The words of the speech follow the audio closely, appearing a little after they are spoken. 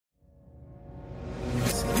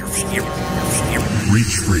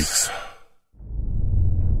Reach Freaks.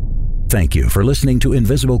 Thank you for listening to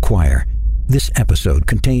Invisible Choir. This episode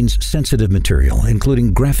contains sensitive material,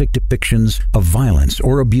 including graphic depictions of violence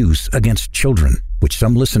or abuse against children, which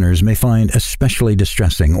some listeners may find especially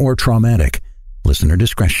distressing or traumatic. Listener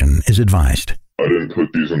discretion is advised. I didn't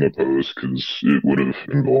put these in the post because it would have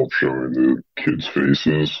involved showing the kids'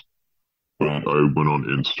 faces. But I went on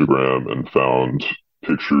Instagram and found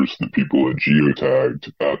pictures that people had geotagged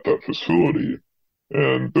at that facility.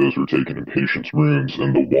 And those were taken in patients' rooms,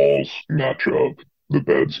 and the walls match up, the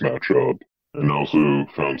beds match up. And also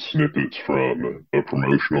found snippets from a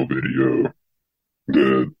promotional video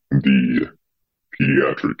that the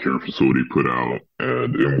pediatric care facility put out.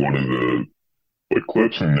 And in one of the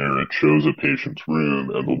clips in there, it shows a patient's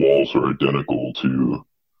room, and the walls are identical to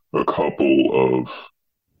a couple of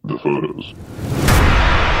the photos.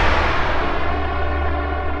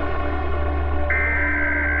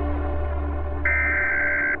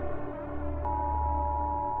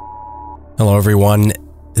 Hello, everyone.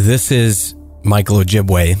 This is Michael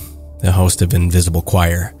Ojibwe, the host of Invisible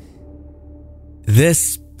Choir.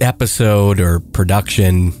 This episode or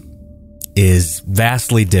production is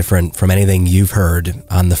vastly different from anything you've heard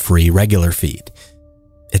on the free regular feed.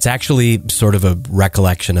 It's actually sort of a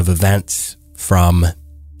recollection of events from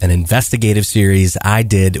an investigative series I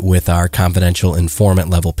did with our confidential informant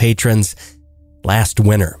level patrons last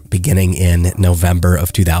winter, beginning in November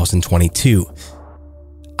of 2022.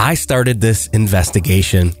 I started this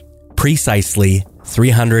investigation precisely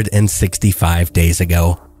 365 days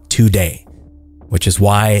ago today, which is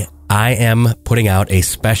why I am putting out a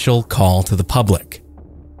special call to the public.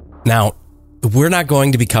 Now, we're not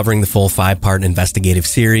going to be covering the full 5-part investigative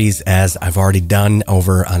series as I've already done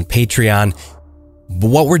over on Patreon. But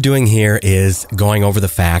what we're doing here is going over the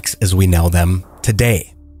facts as we know them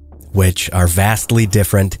today, which are vastly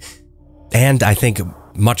different and I think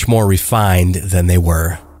much more refined than they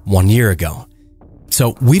were 1 year ago.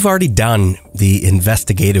 So we've already done the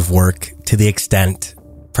investigative work to the extent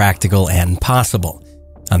practical and possible.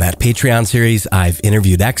 On that Patreon series, I've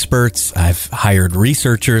interviewed experts, I've hired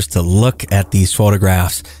researchers to look at these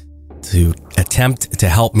photographs to attempt to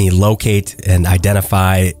help me locate and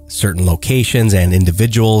identify certain locations and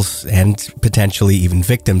individuals and potentially even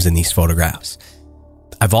victims in these photographs.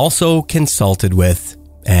 I've also consulted with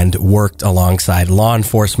and worked alongside law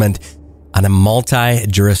enforcement on a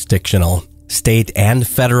multi-jurisdictional state and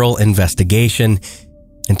federal investigation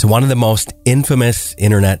into one of the most infamous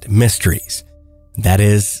internet mysteries. That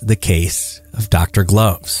is the case of Dr.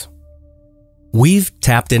 Gloves. We've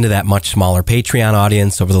tapped into that much smaller Patreon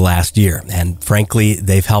audience over the last year, and frankly,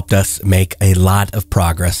 they've helped us make a lot of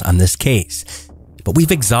progress on this case. But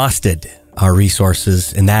we've exhausted our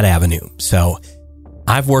resources in that avenue. So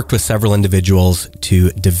I've worked with several individuals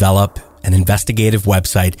to develop an investigative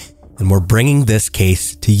website, and we're bringing this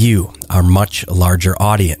case to you, our much larger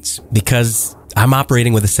audience, because I'm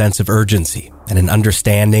operating with a sense of urgency and an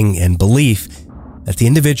understanding and belief that the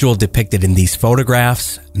individual depicted in these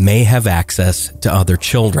photographs may have access to other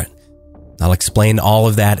children. I'll explain all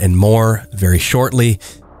of that and more very shortly,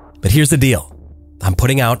 but here's the deal. I'm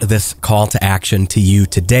putting out this call to action to you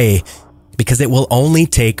today because it will only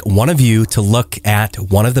take one of you to look at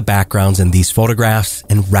one of the backgrounds in these photographs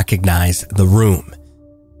and recognize the room.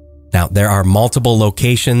 Now, there are multiple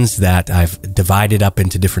locations that I've divided up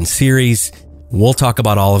into different series. We'll talk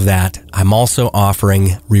about all of that. I'm also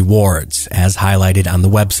offering rewards as highlighted on the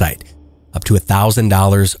website, up to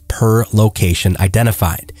 $1,000 per location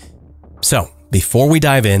identified. So before we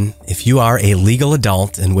dive in, if you are a legal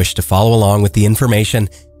adult and wish to follow along with the information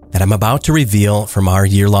that I'm about to reveal from our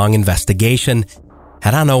year-long investigation,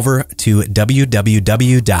 head on over to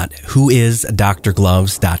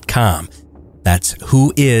www.whoisdrgloves.com. That's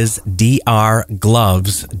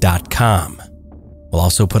whoisdrgloves.com. We'll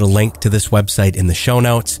also put a link to this website in the show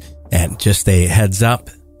notes. And just a heads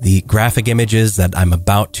up, the graphic images that I'm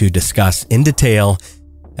about to discuss in detail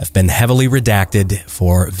have been heavily redacted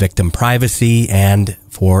for victim privacy and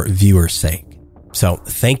for viewers' sake. So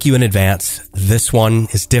thank you in advance. This one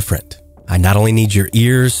is different. I not only need your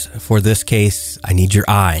ears for this case, I need your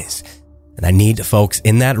eyes. And I need folks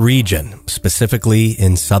in that region, specifically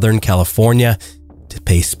in Southern California, to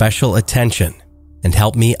pay special attention and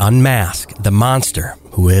help me unmask the monster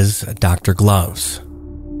who is Dr. Gloves.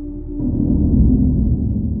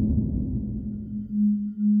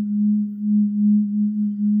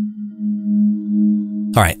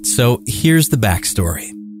 All right, so here's the backstory.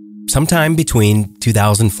 Sometime between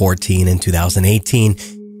 2014 and 2018,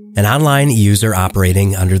 an online user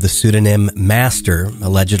operating under the pseudonym Master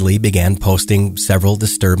allegedly began posting several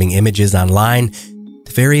disturbing images online to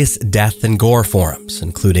to various death and gore forums,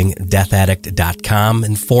 including deathaddict.com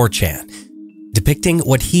and 4chan, depicting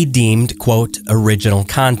what he deemed, quote, original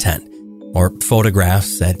content, or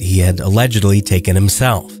photographs that he had allegedly taken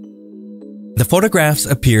himself. The photographs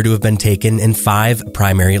appear to have been taken in 5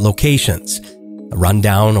 primary locations: a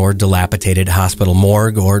rundown or dilapidated hospital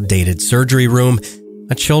morgue or dated surgery room,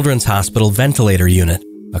 a children's hospital ventilator unit,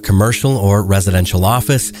 a commercial or residential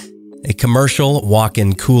office, a commercial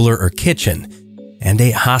walk-in cooler or kitchen, and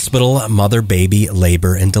a hospital mother-baby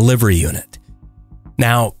labor and delivery unit.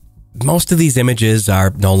 Now, most of these images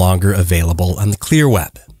are no longer available on the clear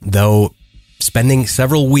web, though spending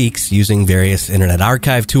several weeks using various Internet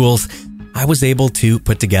Archive tools, I was able to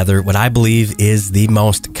put together what I believe is the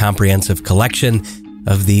most comprehensive collection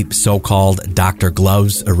of the so-called Dr.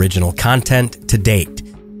 Gloves original content to date.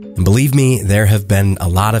 And believe me, there have been a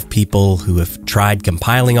lot of people who have tried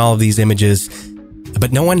compiling all of these images,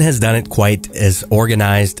 but no one has done it quite as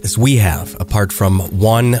organized as we have, apart from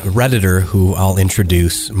one Redditor who I'll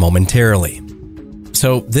introduce momentarily.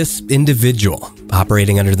 So this individual,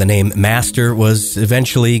 operating under the name Master, was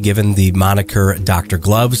eventually given the moniker Dr.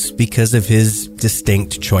 Gloves because of his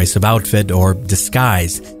distinct choice of outfit or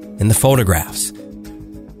disguise in the photographs.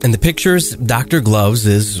 In the pictures, Dr. Gloves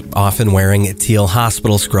is often wearing teal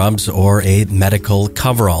hospital scrubs or a medical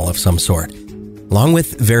coverall of some sort, along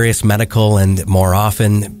with various medical and, more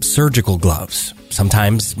often, surgical gloves,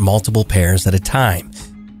 sometimes multiple pairs at a time.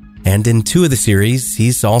 And in 2 of the series,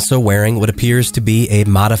 he's also wearing what appears to be a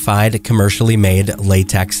modified, commercially made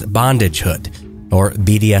latex bondage hood, or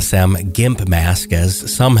BDSM GIMP mask,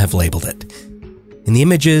 as some have labeled it. In the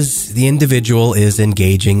images, the individual is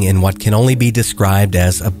engaging in what can only be described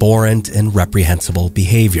as abhorrent and reprehensible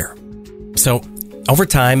behavior. So, over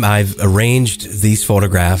time, I've arranged these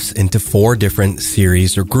photographs into 4 different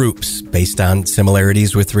series or groups based on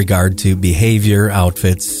similarities with regard to behavior,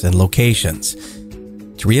 outfits, and locations.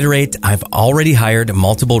 To reiterate, I've already hired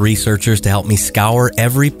multiple researchers to help me scour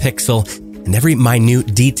every pixel and every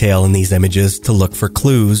minute detail in these images to look for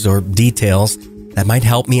clues or details that might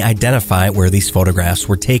help me identify where these photographs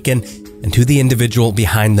were taken and who the individual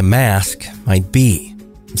behind the mask might be.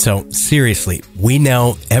 So seriously, we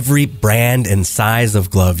know every brand and size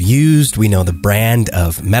of glove used. We know the brand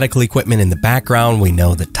of medical equipment in the background. We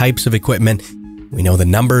know the types of equipment. We know the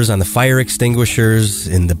numbers on the fire extinguishers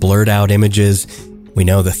in the blurred out images. We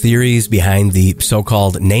know the theories behind the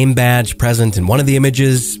so-called name badge present in one of the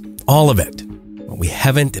images, all of it. What we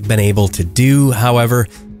haven't been able to do, however,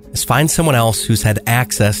 is find someone else who's had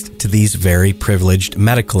access to these very privileged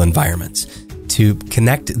medical environments, to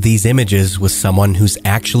connect these images with someone who's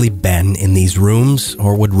actually been in these rooms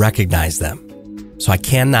or would recognize them. So I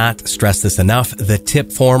cannot stress this enough. The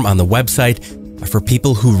tip form on the website are for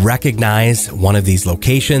people who recognize one of these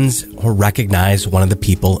locations or recognize one of the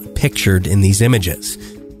people pictured in these images,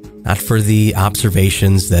 not for the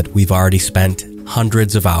observations that we've already spent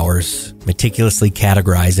hundreds of hours meticulously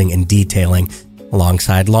categorizing and detailing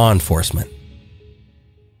alongside law enforcement.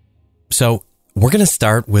 So we're going to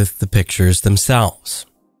start with the pictures themselves.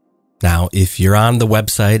 Now, if you're on the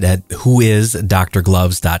website at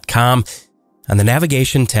whoisdrgloves.com, on the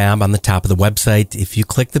navigation tab on the top of the website, if you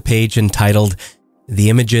click the page entitled The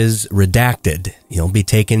Images Redacted, you'll be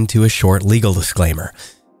taken to a short legal disclaimer.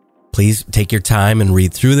 Please take your time and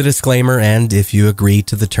read through the disclaimer, and if you agree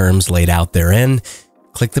to the terms laid out therein,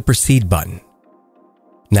 click the Proceed button.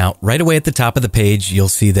 Now, right away at the top of the page, you'll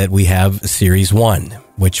see that we have Series 1,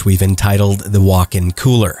 which we've entitled The Walk-In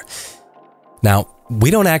Cooler. Now,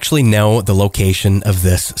 we don't actually know the location of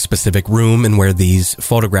this specific room and where these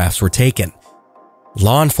photographs were taken.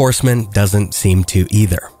 Law enforcement doesn't seem to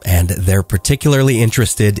either, and they're particularly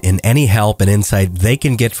interested in any help and insight they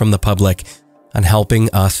can get from the public on helping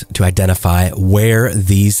us to identify where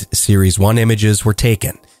these Series 1 images were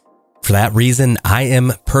taken. For that reason, I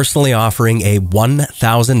am personally offering a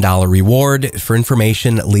 $1,000 reward for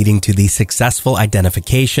information leading to the successful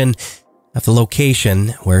identification of the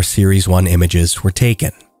location where Series 1 images were taken.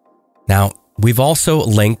 Now, we've also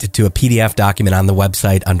linked to a PDF document on the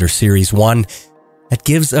website under Series 1 that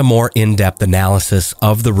gives a more in-depth analysis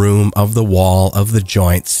of the room, of the wall, of the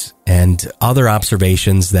joints, and other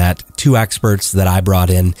observations that 2 experts that I brought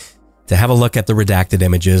in to have a look at the redacted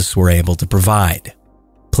images were able to provide.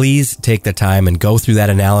 Please take the time and go through that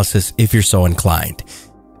analysis if you're so inclined.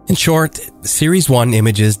 In short, Series 1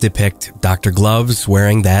 images depict Dr. Gloves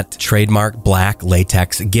wearing that trademark black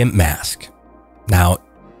latex GIMP mask. Now,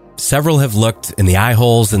 several have looked in the eye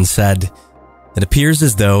holes and said, it appears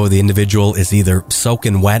as though the individual is either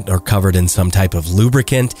soaking wet or covered in some type of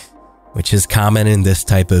lubricant, which is common in this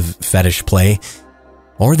type of fetish play.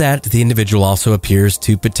 or that the individual also appears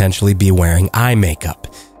to potentially be wearing eye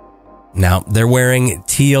makeup. Now, they're wearing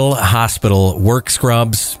teal hospital work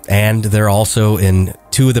scrubs, and they're also in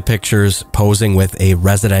two of the pictures posing with a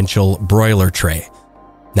residential broiler tray.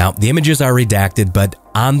 Now, the images are redacted, but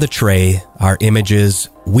on the tray are images,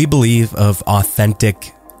 we believe, of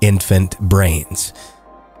authentic infant brains.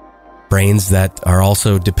 Brains that are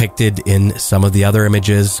also depicted in some of the other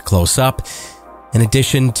images close up, in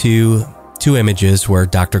addition to two images where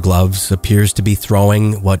Dr. Gloves appears to be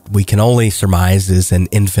throwing what we can only surmise is an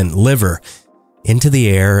infant liver into the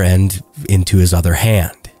air and into his other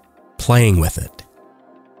hand, playing with it.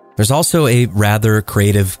 There's also a rather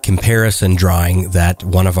creative comparison drawing that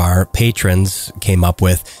one of our patrons came up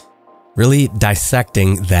with, really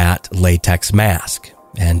dissecting that latex mask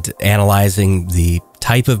and analyzing the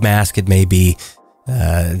type of mask it may be,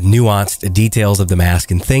 nuanced details of the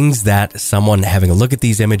mask, and things that someone having a look at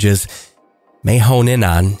these images may hone in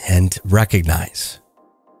on and recognize.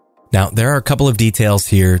 Now, there are a couple of details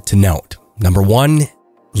here to note. Number one,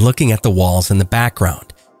 looking at the walls in the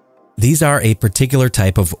background. These are a particular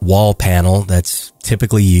type of wall panel that's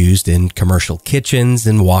typically used in commercial kitchens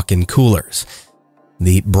and walk-in coolers.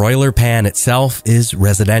 The broiler pan itself is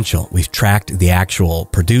residential. We've tracked the actual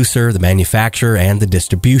producer, the manufacturer, and the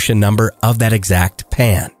distribution number of that exact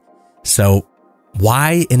pan. So,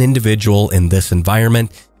 why an individual in this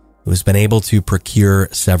environment who has been able to procure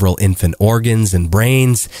several infant organs and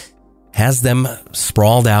brains has them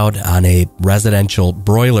sprawled out on a residential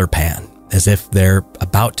broiler pan as if they're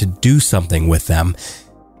about to do something with them,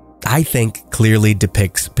 I think clearly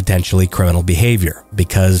depicts potentially criminal behavior,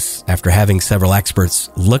 because after having several experts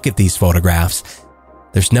look at these photographs,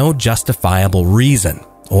 there's no justifiable reason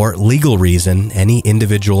or legal reason any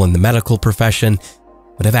individual in the medical profession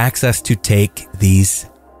would have access to take these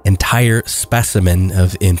entire specimen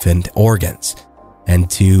of infant organs and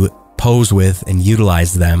to pose with and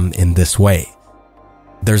utilize them in this way.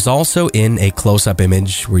 There's also in a close-up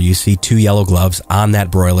image where you see two yellow gloves on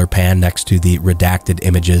that broiler pan next to the redacted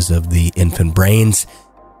images of the infant brains,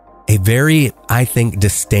 a very, I think,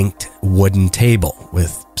 distinct wooden table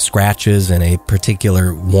with scratches and a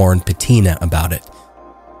particular worn patina about it.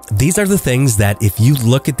 These are the things that if you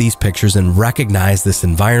look at these pictures and recognize this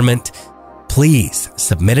environment, please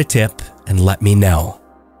submit a tip and let me know.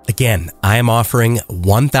 Again, I am offering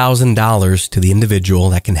 $1,000 to the individual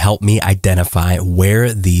that can help me identify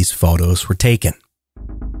where these photos were taken.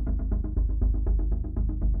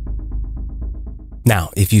 Now,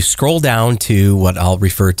 if you scroll down to what I'll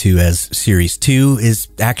refer to as Series 2 is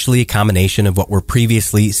actually a combination of what were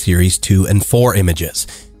previously Series 2 and 4 images.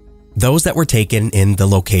 Those that were taken in the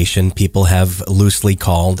location people have loosely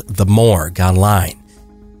called the morgue online.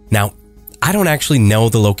 Now, I don't actually know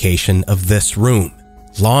the location of this room.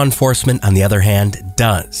 Law enforcement, on the other hand,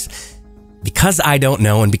 does. Because I don't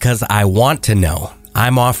know and because I want to know,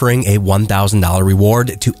 I'm offering a $1,000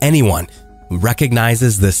 reward to anyone who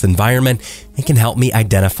recognizes this environment and can help me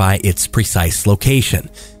identify its precise location.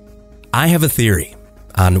 I have a theory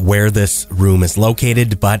on where this room is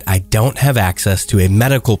located, but I don't have access to a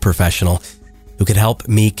medical professional who could help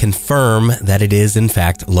me confirm that it is in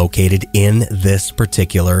fact located in this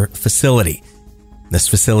particular facility. This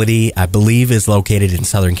facility, I believe, is located in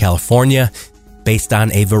Southern California based on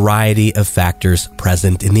a variety of factors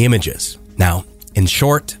present in the images. Now, in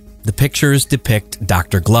short, the pictures depict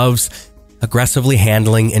Dr. Gloves aggressively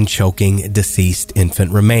handling and choking deceased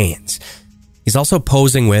infant remains. He's also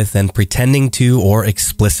posing with and pretending to or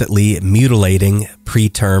explicitly mutilating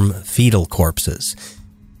preterm fetal corpses.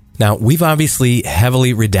 Now, we've obviously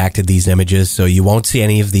heavily redacted these images, so you won't see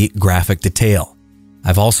any of the graphic detail.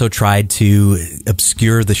 I've also tried to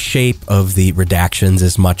obscure the shape of the redactions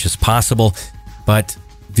as much as possible, but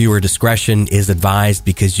viewer discretion is advised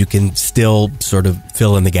because you can still sort of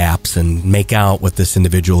fill in the gaps and make out what this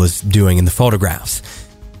individual is doing in the photographs.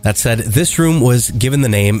 That said, this room was given the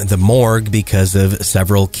name the morgue because of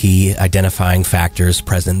several key identifying factors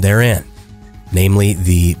present therein, namely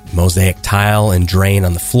the mosaic tile and drain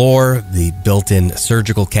on the floor, the built-in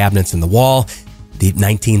surgical cabinets in the wall, the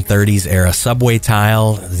 1930s era subway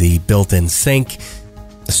tile, the built-in sink,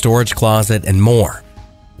 the storage closet, and more.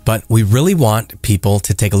 But we really want people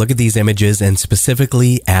to take a look at these images and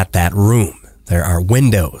specifically at that room. There are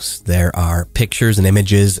windows, there are pictures and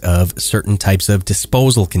images of certain types of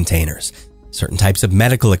disposal containers, certain types of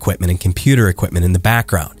medical equipment and computer equipment in the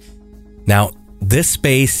background. Now, this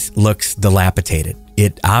space looks dilapidated.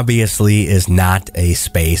 It obviously is not a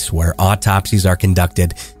space where autopsies are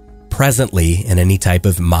conducted presently in any type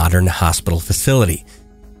of modern hospital facility.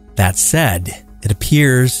 That said, It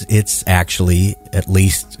appears it's actually, at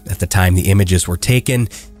least at the time the images were taken,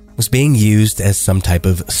 was being used as some type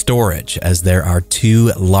of storage, as there are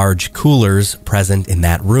 2 large coolers present in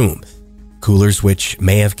that room. Coolers which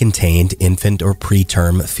may have contained infant or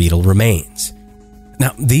preterm fetal remains.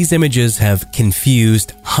 Now, these images have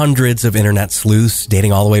confused hundreds of internet sleuths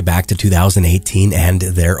dating all the way back to 2018 and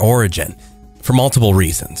their origin, for multiple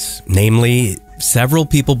reasons. Namely, several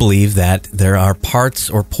people believe that there are parts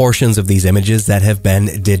or portions of these images that have been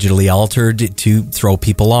digitally altered to throw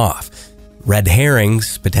people off. Red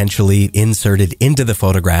herrings potentially inserted into the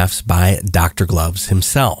photographs by Dr. Gloves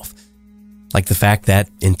himself. Like the fact that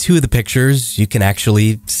in 2 of the pictures, you can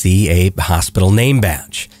actually see a hospital name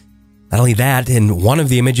badge. Not only that, in one of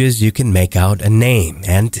the images, you can make out a name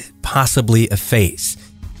and possibly a face.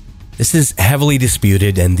 This is heavily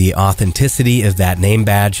disputed, and the authenticity of that name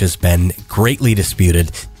badge has been greatly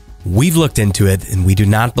disputed. We've looked into it, and we do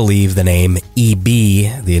not believe the name EB,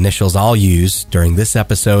 the initials I'll use during this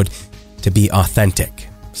episode, to be authentic.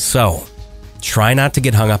 So, try not to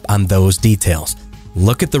get hung up on those details.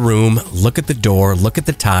 Look at the room, look at the door, look at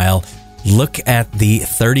the tile, look at the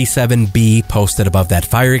 37B posted above that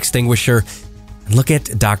fire extinguisher, and look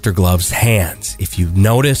at Dr. Gloves' hands. If you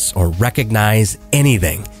notice or recognize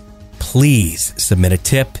anything, please submit a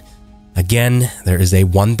tip. Again, there is a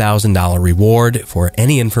 $1,000 reward for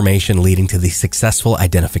any information leading to the successful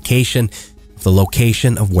identification of the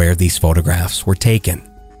location of where these photographs were taken.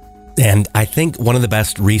 And I think one of the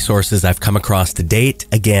best resources I've come across to date,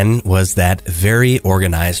 again, was that very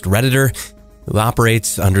organized Redditor who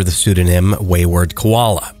operates under the pseudonym Wayward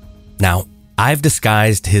Koala. Now, I've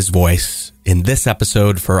disguised his voice in this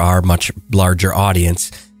episode for our much larger audience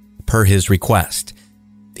per his request.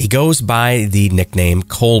 He goes by the nickname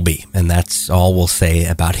Colby, and that's all we'll say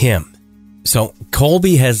about him. So,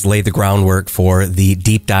 Colby has laid the groundwork for the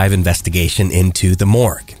deep dive investigation into the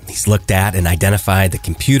morgue. He's looked at and identified the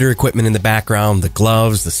computer equipment in the background, the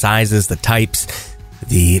gloves, the sizes, the types,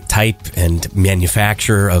 the type and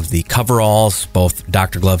manufacturer of the coveralls both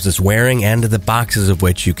Dr. Gloves is wearing and the boxes of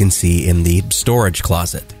which you can see in the storage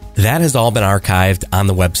closet. That has all been archived on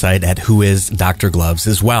the website at Who Is Dr. Gloves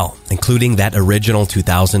as well, including that original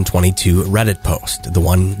 2022 Reddit post, the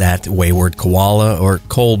one that Wayward Koala or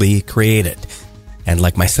Colby created. And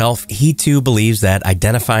like myself, he too believes that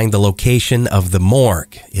identifying the location of the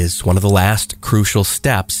morgue is one of the last crucial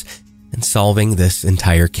steps in solving this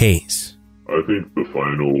entire case. I think the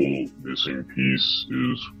final missing piece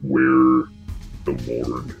is where the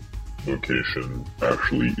morgue location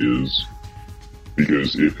actually is.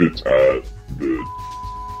 Because if it's at the,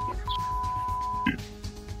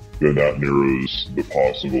 then that narrows the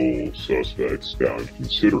possible suspects down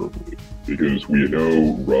considerably. Because we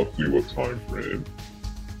know roughly what time frame.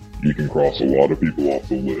 You can cross a lot of people off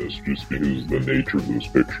the list just because of the nature of those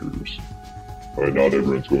pictures. Not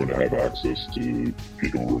everyone's going to have access to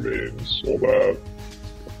fetal remains, all that.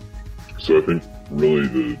 So I think really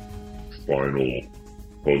the final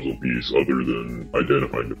puzzle piece, other than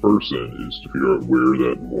identifying the person, is to figure out where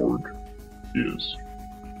that morgue is.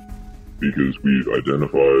 Because we've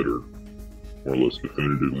identified, or more or less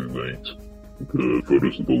definitively linked, the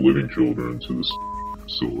photos of the living children to this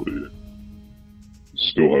facility.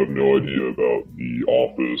 Still have no idea about the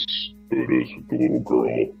office photos with the little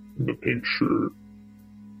girl in the pink shirt.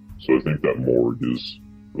 So I think that morgue is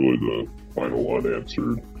really the final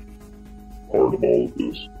unanswered part of all of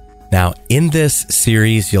this. Now, in this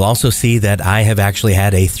series, you'll also see that I have actually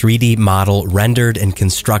had a 3D model rendered and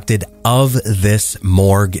constructed of this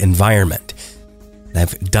morgue environment.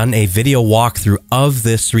 I've done a video walkthrough of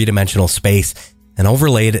this three-dimensional space and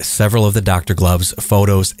overlaid several of the Dr. Gloves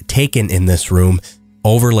photos taken in this room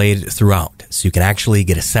overlaid throughout. So you can actually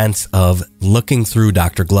get a sense of looking through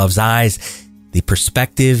Dr. Gloves' eyes, the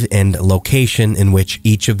perspective and location in which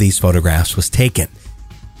each of these photographs was taken.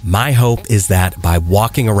 My hope is that by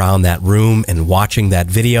walking around that room and watching that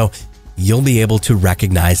video, you'll be able to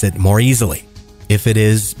recognize it more easily. If it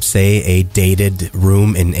is, say, a dated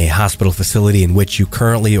room in a hospital facility in which you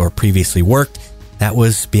currently or previously worked, that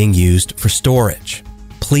was being used for storage.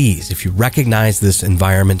 Please, if you recognize this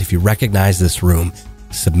environment, if you recognize this room,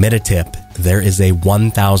 submit a tip. There is a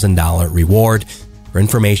 $1,000 reward for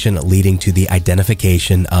information leading to the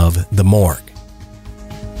identification of the morgue.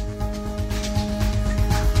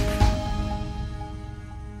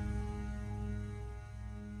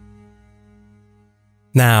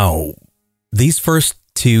 Now, these first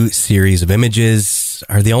two series of images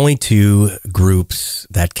are the only two groups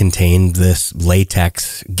that contain this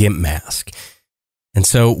latex GIMP mask. And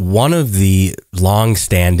so one of the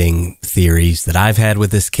long-standing theories that I've had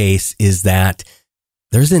with this case is that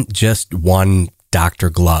there isn't just one Dr.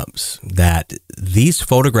 Gloves, that these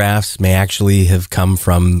photographs may actually have come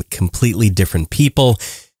from completely different people,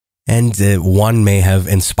 and one may have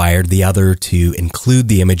inspired the other to include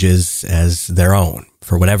the images as their own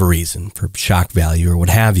for whatever reason, for shock value or what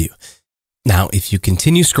have you. Now, if you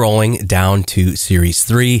continue scrolling down to Series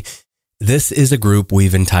 3, this is a group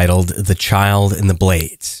we've entitled The Child in the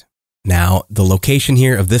Blades. Now, the location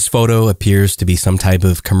here of this photo appears to be some type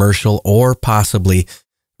of commercial or possibly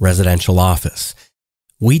residential office.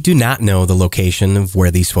 We do not know the location of where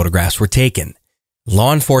these photographs were taken.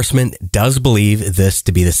 Law enforcement does believe this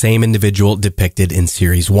to be the same individual depicted in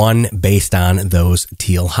Series 1 based on those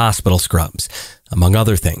teal hospital scrubs, among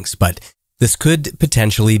other things, but this could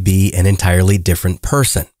potentially be an entirely different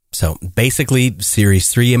person. So basically,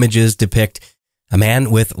 Series 3 images depict a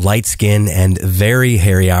man with light skin and very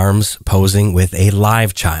hairy arms posing with a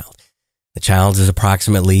live child. The child is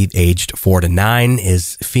approximately aged 4 to 9,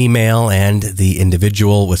 is female, and the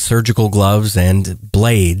individual with surgical gloves and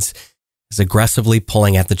blades is aggressively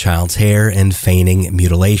pulling at the child's hair and feigning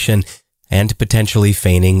mutilation and potentially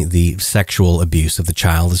feigning the sexual abuse of the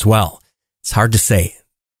child as well. It's hard to say.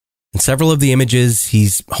 In several of the images,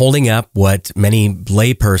 he's holding up what many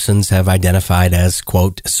laypersons have identified as,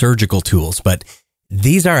 quote, surgical tools, but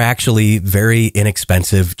these are actually very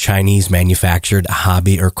inexpensive Chinese manufactured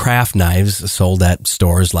hobby or craft knives sold at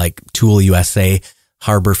stores like Tool USA,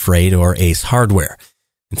 Harbor Freight, or Ace Hardware.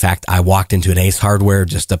 In fact, I walked into an Ace Hardware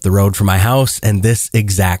just up the road from my house, and this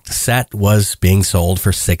exact set was being sold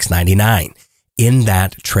for $6.99 in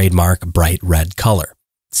that trademark bright red color.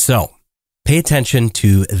 So, pay attention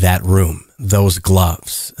to that room, those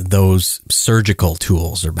gloves, those surgical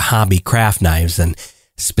tools or hobby craft knives, and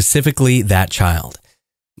specifically that child.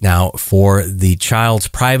 Now, for the child's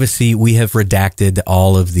privacy, we have redacted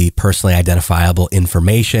all of the personally identifiable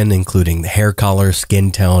information, including the hair color,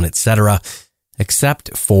 skin tone, etc.,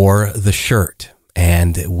 except for the shirt.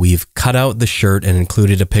 And we've cut out the shirt and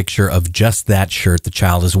included a picture of just that shirt the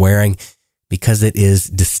child is wearing because it is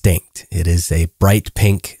distinct. It is a bright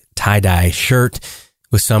pink tie-dye shirt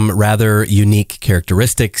with some rather unique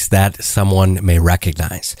characteristics that someone may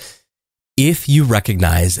recognize. If you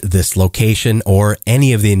recognize this location or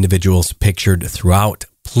any of the individuals pictured throughout,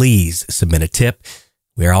 please submit a tip.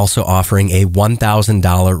 We are also offering a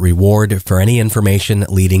 $1,000 reward for any information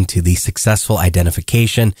leading to the successful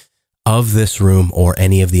identification of this room or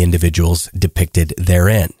any of the individuals depicted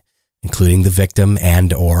therein, including the victim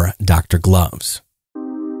and or Dr. Gloves.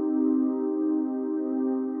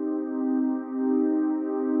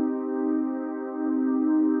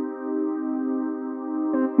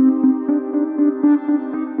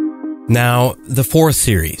 Now, the fourth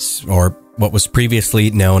series, or what was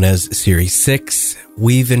previously known as Series 6,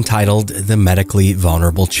 we've entitled The Medically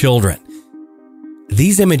Vulnerable Children.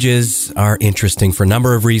 These images are interesting for a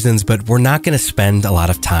number of reasons, but we're not going to spend a lot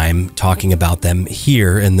of time talking about them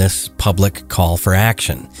here in this public call for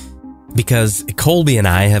action, because Colby and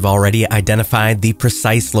I have already identified the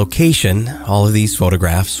precise location all of these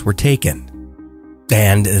photographs were taken.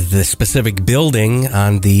 And the specific building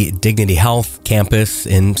on the Dignity Health campus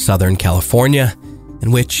in Southern California,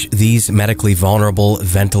 in which these medically vulnerable,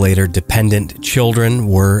 ventilator-dependent children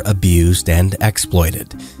were abused and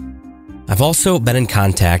exploited. I've also been in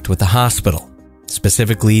contact with the hospital,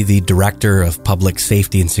 specifically the Director of Public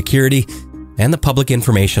Safety and Security and the Public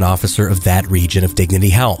Information Officer of that region of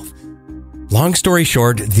Dignity Health. Long story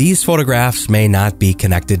short, these photographs may not be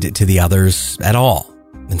connected to the others at all.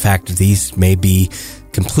 In fact, these may be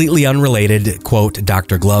completely unrelated, quote,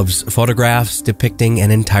 Dr. Gloves photographs depicting an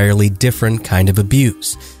entirely different kind of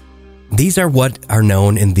abuse. These are what are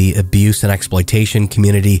known in the abuse and exploitation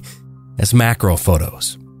community as macro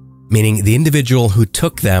photos, meaning the individual who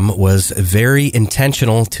took them was very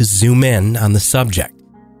intentional to zoom in on the subject,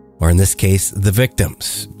 or in this case, the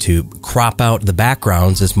victims, to crop out the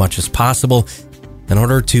backgrounds as much as possible in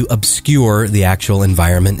order to obscure the actual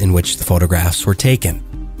environment in which the photographs were taken.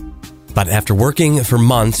 But after working for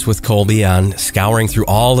months with Colby on scouring through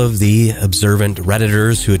all of the observant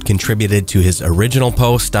Redditors who had contributed to his original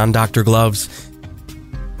post on Dr. Gloves,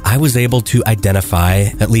 I was able to identify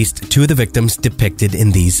at least two of the victims depicted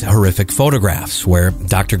in these horrific photographs, where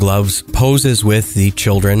Dr. Gloves poses with the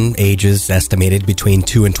children ages estimated between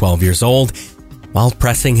 2 and 12 years old, while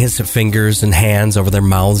pressing his fingers and hands over their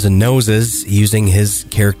mouths and noses using his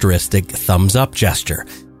characteristic thumbs-up gesture.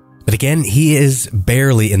 But again, he is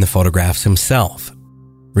barely in the photographs himself.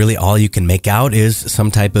 Really, all you can make out is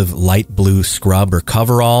some type of light blue scrub or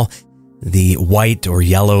coverall, the white or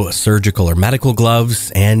yellow surgical or medical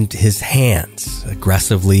gloves, and his hands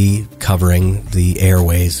aggressively covering the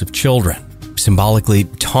airways of children. symbolically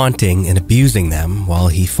taunting and abusing them while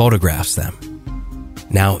he photographs them.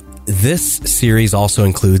 Now, this series also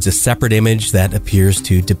includes a separate image that appears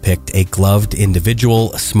to depict a gloved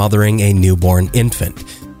individual smothering a newborn infant.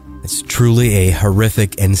 It's truly a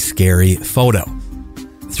horrific and scary photo.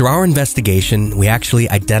 Through our investigation, we actually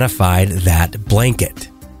identified that blanket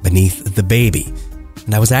beneath the baby.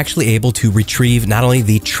 And I was actually able to retrieve not only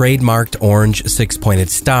the trademarked orange six-pointed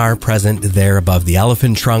star present there above the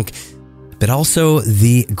elephant trunk, but also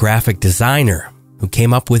the graphic designer who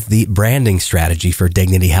came up with the branding strategy for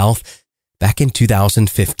Dignity Health back in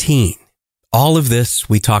 2015. All of this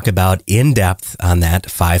we talk about in depth on that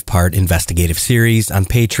 5-part investigative series on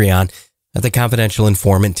Patreon at the Confidential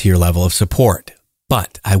Informant tier level of support.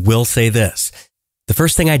 But I will say this. The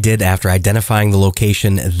first thing I did after identifying the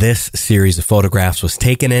location this series of photographs was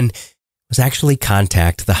taken in was actually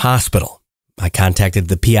contact the hospital. I contacted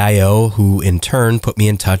the PIO, who in turn put me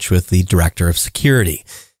in touch with the director of security.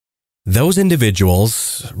 Those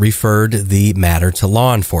individuals referred the matter to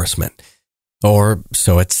law enforcement, or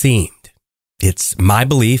so it seemed. It's my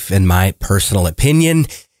belief and my personal opinion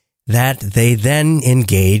that they then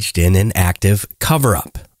engaged in an active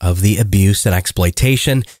cover-up of the abuse and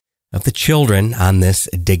exploitation of the children on this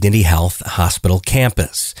Dignity Health hospital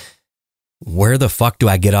campus. Where the fuck do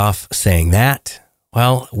I get off saying that?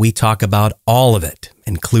 Well, we talk about all of it,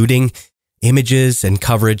 including images and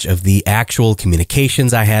coverage of the actual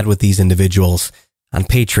communications I had with these individuals on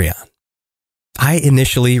Patreon. I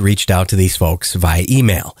initially reached out to these folks via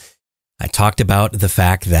email. I talked about the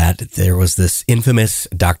fact that there was this infamous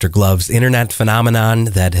Dr. Gloves internet phenomenon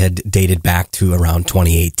that had dated back to around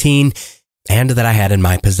 2018, and that I had in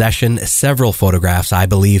my possession several photographs I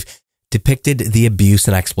believe depicted the abuse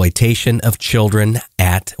and exploitation of children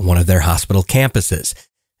at one of their hospital campuses.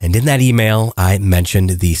 And in that email, I mentioned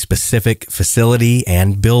the specific facility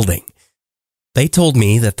and building. They told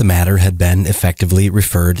me that the matter had been effectively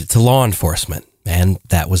referred to law enforcement, and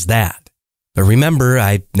that was that. But remember,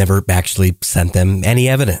 I never actually sent them any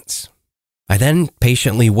evidence. I then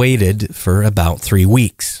patiently waited for about 3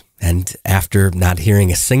 weeks, and after not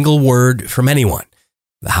hearing a single word from anyone,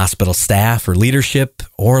 the hospital staff or leadership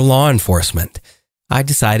or law enforcement, I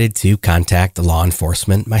decided to contact the law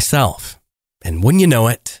enforcement myself. And wouldn't you know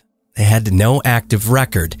it, they had no active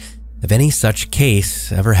record of any such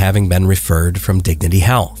case ever having been referred from Dignity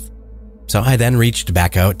Health. So I then reached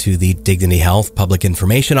back out to the Dignity Health Public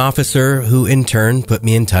Information Officer, who in turn put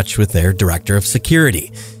me in touch with their Director of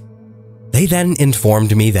Security. They then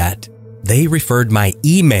informed me that they referred my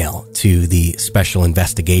email to the Special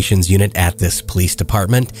Investigations Unit at this police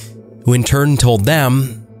department, who in turn told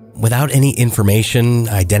them, without any information,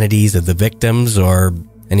 identities of the victims, or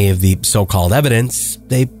any of the so-called evidence,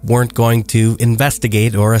 they weren't going to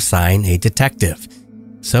investigate or assign a detective.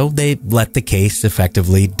 So they let the case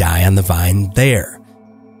effectively die on the vine there.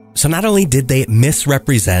 So not only did they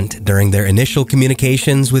misrepresent during their initial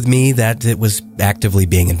communications with me that it was actively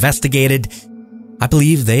being investigated, I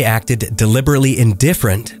believe they acted deliberately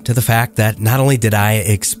indifferent to the fact that not only did I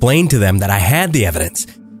explain to them that I had the evidence,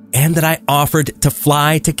 and that I offered to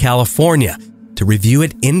fly to California to review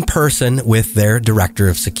it in person with their Director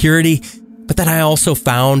of Security, but that I also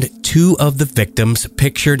found 2 of the victims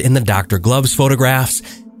pictured in the Dr. Gloves photographs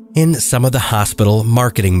in some of the hospital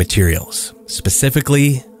marketing materials,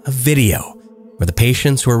 specifically a video where the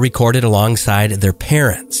patients were recorded alongside their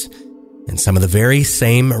parents in some of the very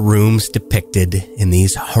same rooms depicted in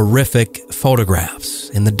these horrific photographs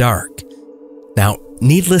in the dark. Now,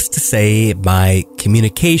 needless to say, my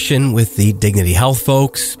communication with the Dignity Health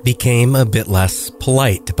folks became a bit less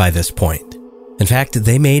polite by this point. In fact,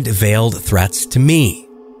 they made veiled threats to me,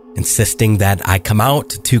 insisting that I come out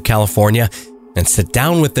to California and sit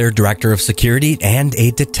down with their Director of Security and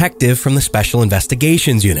a detective from the Special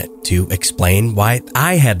Investigations Unit to explain why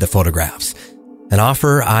I had the photographs, an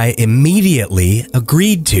offer I immediately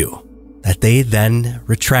agreed to, that they then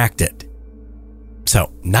retracted.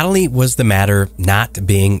 So, not only was the matter not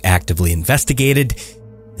being actively investigated,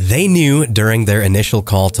 they knew during their initial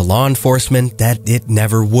call to law enforcement that it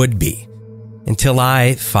never would be, until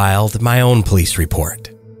I filed my own police report.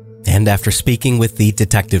 And after speaking with the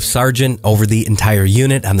detective sergeant over the entire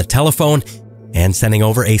unit on the telephone and sending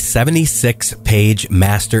over a 76-page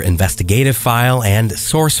master investigative file and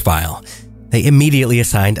source file, they immediately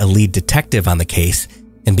assigned a lead detective on the case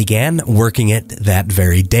and began working it that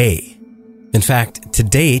very day. In fact, to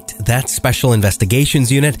date, that Special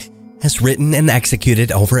Investigations Unit has written and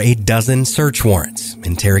executed over a dozen search warrants,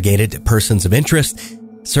 interrogated persons of interest,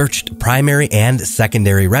 searched primary and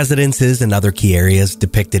secondary residences and other key areas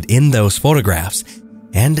depicted in those photographs,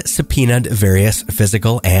 and subpoenaed various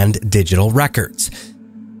physical and digital records.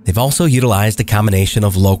 They've also utilized a combination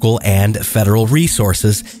of local and federal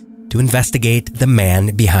resources to investigate the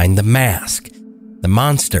man behind the mask, the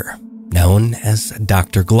monster known as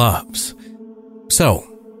Dr. Gloves. So,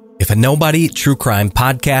 if a nobody true crime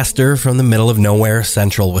podcaster from the middle of nowhere,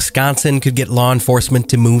 central Wisconsin, could get law enforcement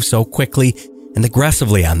to move so quickly and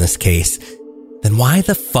aggressively on this case, then why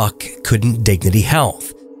the fuck couldn't Dignity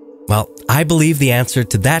Health? Well, I believe the answer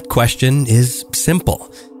to that question is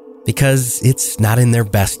simple, because it's not in their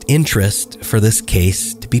best interest for this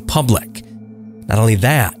case to be public. Not only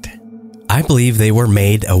that, I believe they were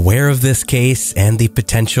made aware of this case and the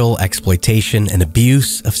potential exploitation and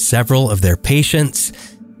abuse of several of their patients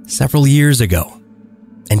several years ago.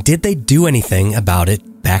 And did they do anything about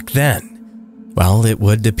it back then? Well, it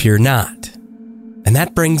would appear not. And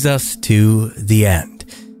that brings us to the end.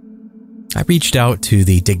 I reached out to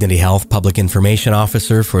the Dignity Health Public Information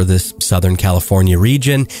Officer for this Southern California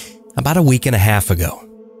region about a week and a half ago.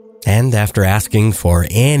 And after asking for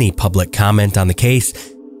any public comment on the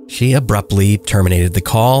case, she abruptly terminated the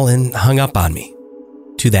call and hung up on me.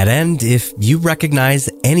 To that end, if you recognize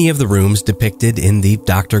any of the rooms depicted in the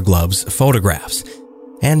Dr. Gloves photographs,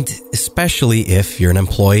 and especially if you're an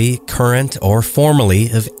employee, current or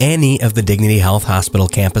formerly, of any of the Dignity Health Hospital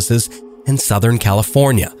campuses in Southern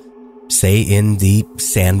California, say in the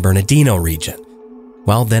San Bernardino region,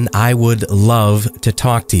 well, then I would love to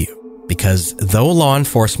talk to you. Because though law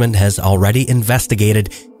enforcement has already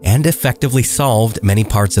investigated and effectively solved many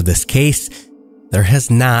parts of this case, there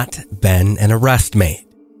has not been an arrest made.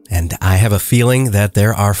 And I have a feeling that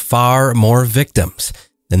there are far more victims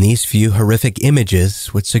than these few horrific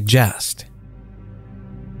images would suggest.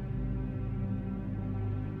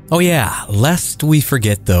 Oh yeah, lest we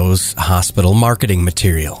forget those hospital marketing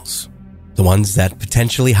materials. The ones that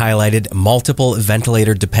potentially highlighted multiple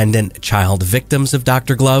ventilator-dependent child victims of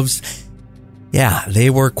Dr. Gloves. Yeah, they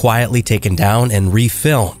were quietly taken down and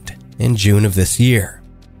refilmed in June of this year.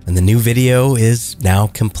 And the new video is now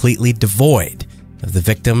completely devoid of the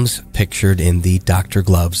victims pictured in the Dr.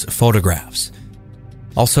 Gloves photographs.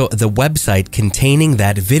 Also, the website containing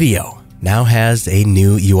that video now has a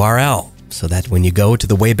new URL, so that when you go to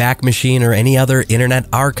the Wayback Machine or any other internet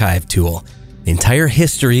archive tool, the entire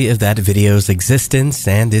history of that video's existence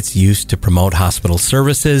and its use to promote hospital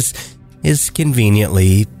services is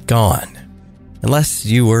conveniently gone. Unless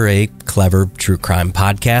you were a clever true crime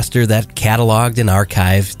podcaster that cataloged and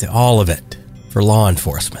archived all of it for law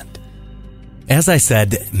enforcement. As I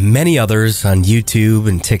said, many others on YouTube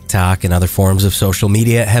and TikTok and other forms of social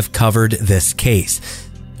media have covered this case,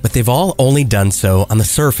 but they've all only done so on the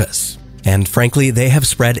surface. And frankly, they have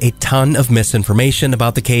spread a ton of misinformation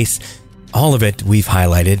about the case. All of it we've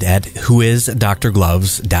highlighted at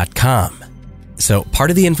whoisdrgloves.com. So part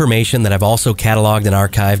of the information that I've also cataloged and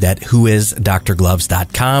archived at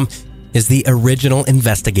whoisdrgloves.com is the original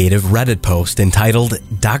investigative Reddit post entitled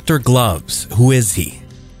Dr. Gloves, Who Is He?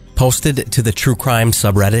 Posted to the True Crime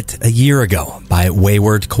subreddit a year ago by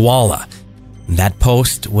Wayward Koala. That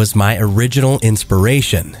post was my original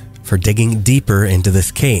inspiration for digging deeper into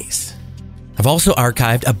this case. I've also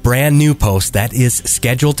archived a brand new post that is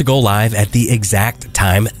scheduled to go live at the exact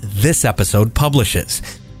time this episode publishes,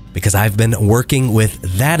 because I've been working with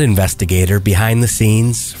that investigator behind the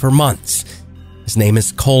scenes for months. His name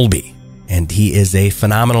is Colby, and he is a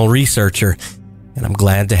phenomenal researcher, and I'm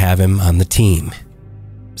glad to have him on the team.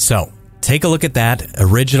 So, take a look at that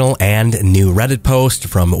original and new Reddit post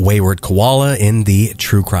from Wayward Koala in the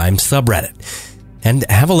True Crime subreddit. And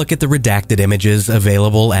have a look at the redacted images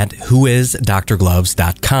available at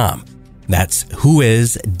whoisdrgloves.com. That's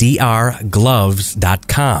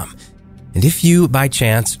whoisdrgloves.com. And if you, by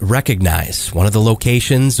chance, recognize one of the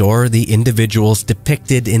locations or the individuals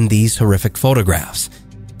depicted in these horrific photographs,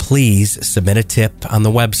 please submit a tip on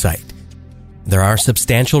the website. There are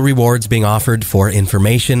substantial rewards being offered for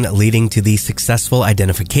information leading to the successful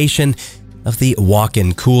identification of the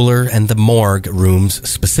walk-in cooler and the morgue rooms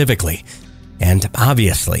specifically. And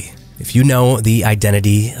obviously, if you know the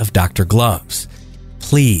identity of Dr. Gloves,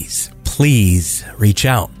 please reach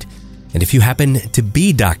out. And if you happen to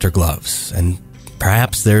be Dr. Gloves, and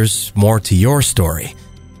perhaps there's more to your story,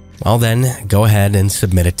 well then, go ahead and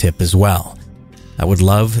submit a tip as well. I would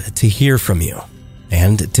love to hear from you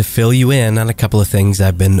and to fill you in on a couple of things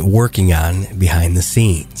I've been working on behind the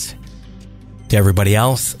scenes. To everybody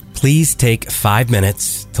else, please take 5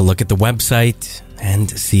 minutes to look at the website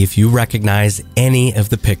and see if you recognize any of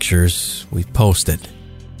the pictures we've posted.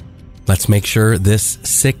 Let's make sure this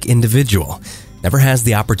sick individual never has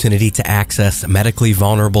the opportunity to access medically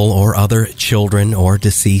vulnerable or other children or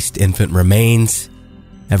deceased infant remains,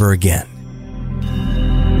 ever again.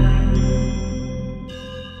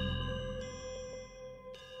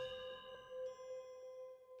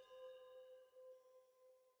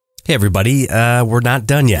 Hey everybody, we're not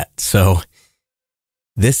done yet. So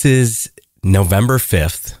this is November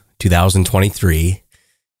 5th, 2023.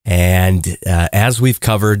 And as we've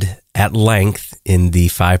covered at length in the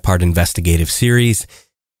 5-part investigative series,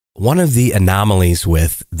 one of the anomalies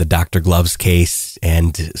with the Dr. Gloves case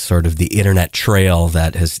and sort of the internet trail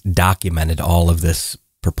that has documented all of this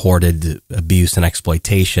purported abuse and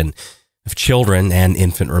exploitation of children and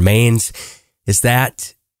infant remains is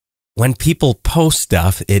that when people post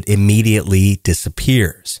stuff, it immediately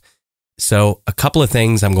disappears. So a couple of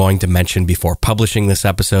things I'm going to mention before publishing this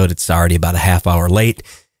episode. It's already about a half hour late.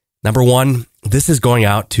 Number one, this is going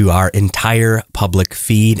out to our entire public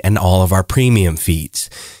feed and all of our premium feeds.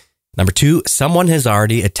 Number two, someone has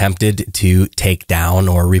already attempted to take down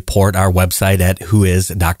or report our website at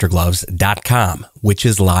whoisdrgloves.com, which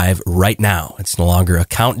is live right now. It's no longer a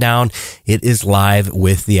countdown. It is live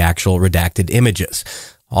with the actual redacted images,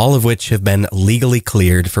 all of which have been legally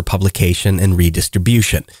cleared for publication and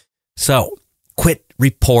redistribution. So quit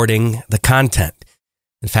reporting the content.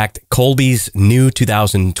 In fact, Colby's new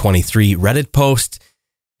 2023 Reddit post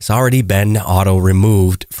has already been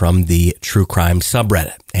auto-removed from the true crime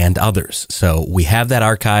subreddit and others. So we have that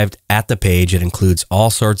archived at the page. It includes all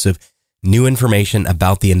sorts of new information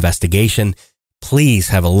about the investigation. Please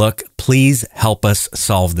have a look. Please help us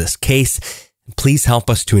solve this case. Please help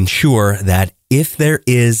us to ensure that if there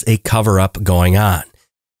is a cover-up going on,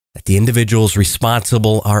 that the individuals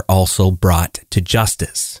responsible are also brought to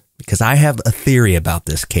justice. Because I have a theory about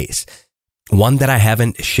this case, one that I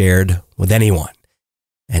haven't shared with anyone.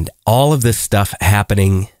 And all of this stuff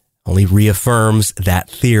happening only reaffirms that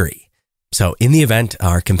theory. So in the event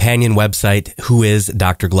our companion website,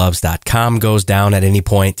 whoisdrgloves.com, goes down at any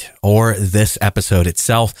point, or this episode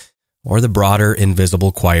itself, or the broader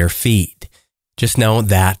Invisible Choir feed, just know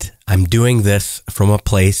that I'm doing this from a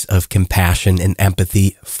place of compassion and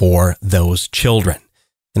empathy for those children,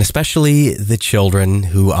 and especially the children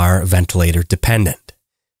who are ventilator dependent.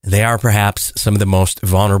 They are perhaps some of the most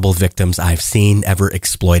vulnerable victims I've seen ever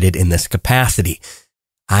exploited in this capacity.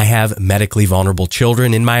 I have medically vulnerable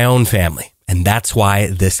children in my own family, and that's why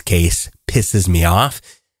this case pisses me off.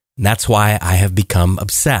 And that's why I have become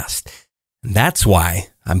obsessed. And that's why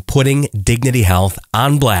I'm putting Dignity Health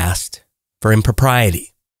on blast for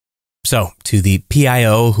impropriety. So, to the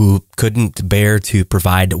PIO who couldn't bear to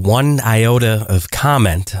provide one iota of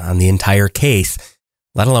comment on the entire case,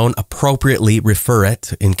 let alone appropriately refer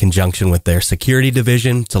it in conjunction with their security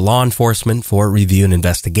division to law enforcement for review and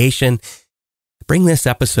investigation, bring this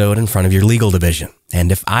episode in front of your legal division.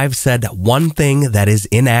 And if I've said one thing that is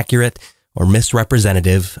inaccurate or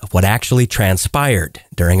misrepresentative of what actually transpired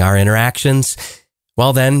during our interactions,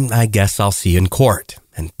 well then, I guess I'll see you in court.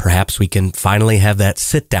 And perhaps we can finally have that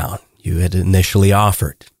sit down you had initially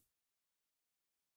offered.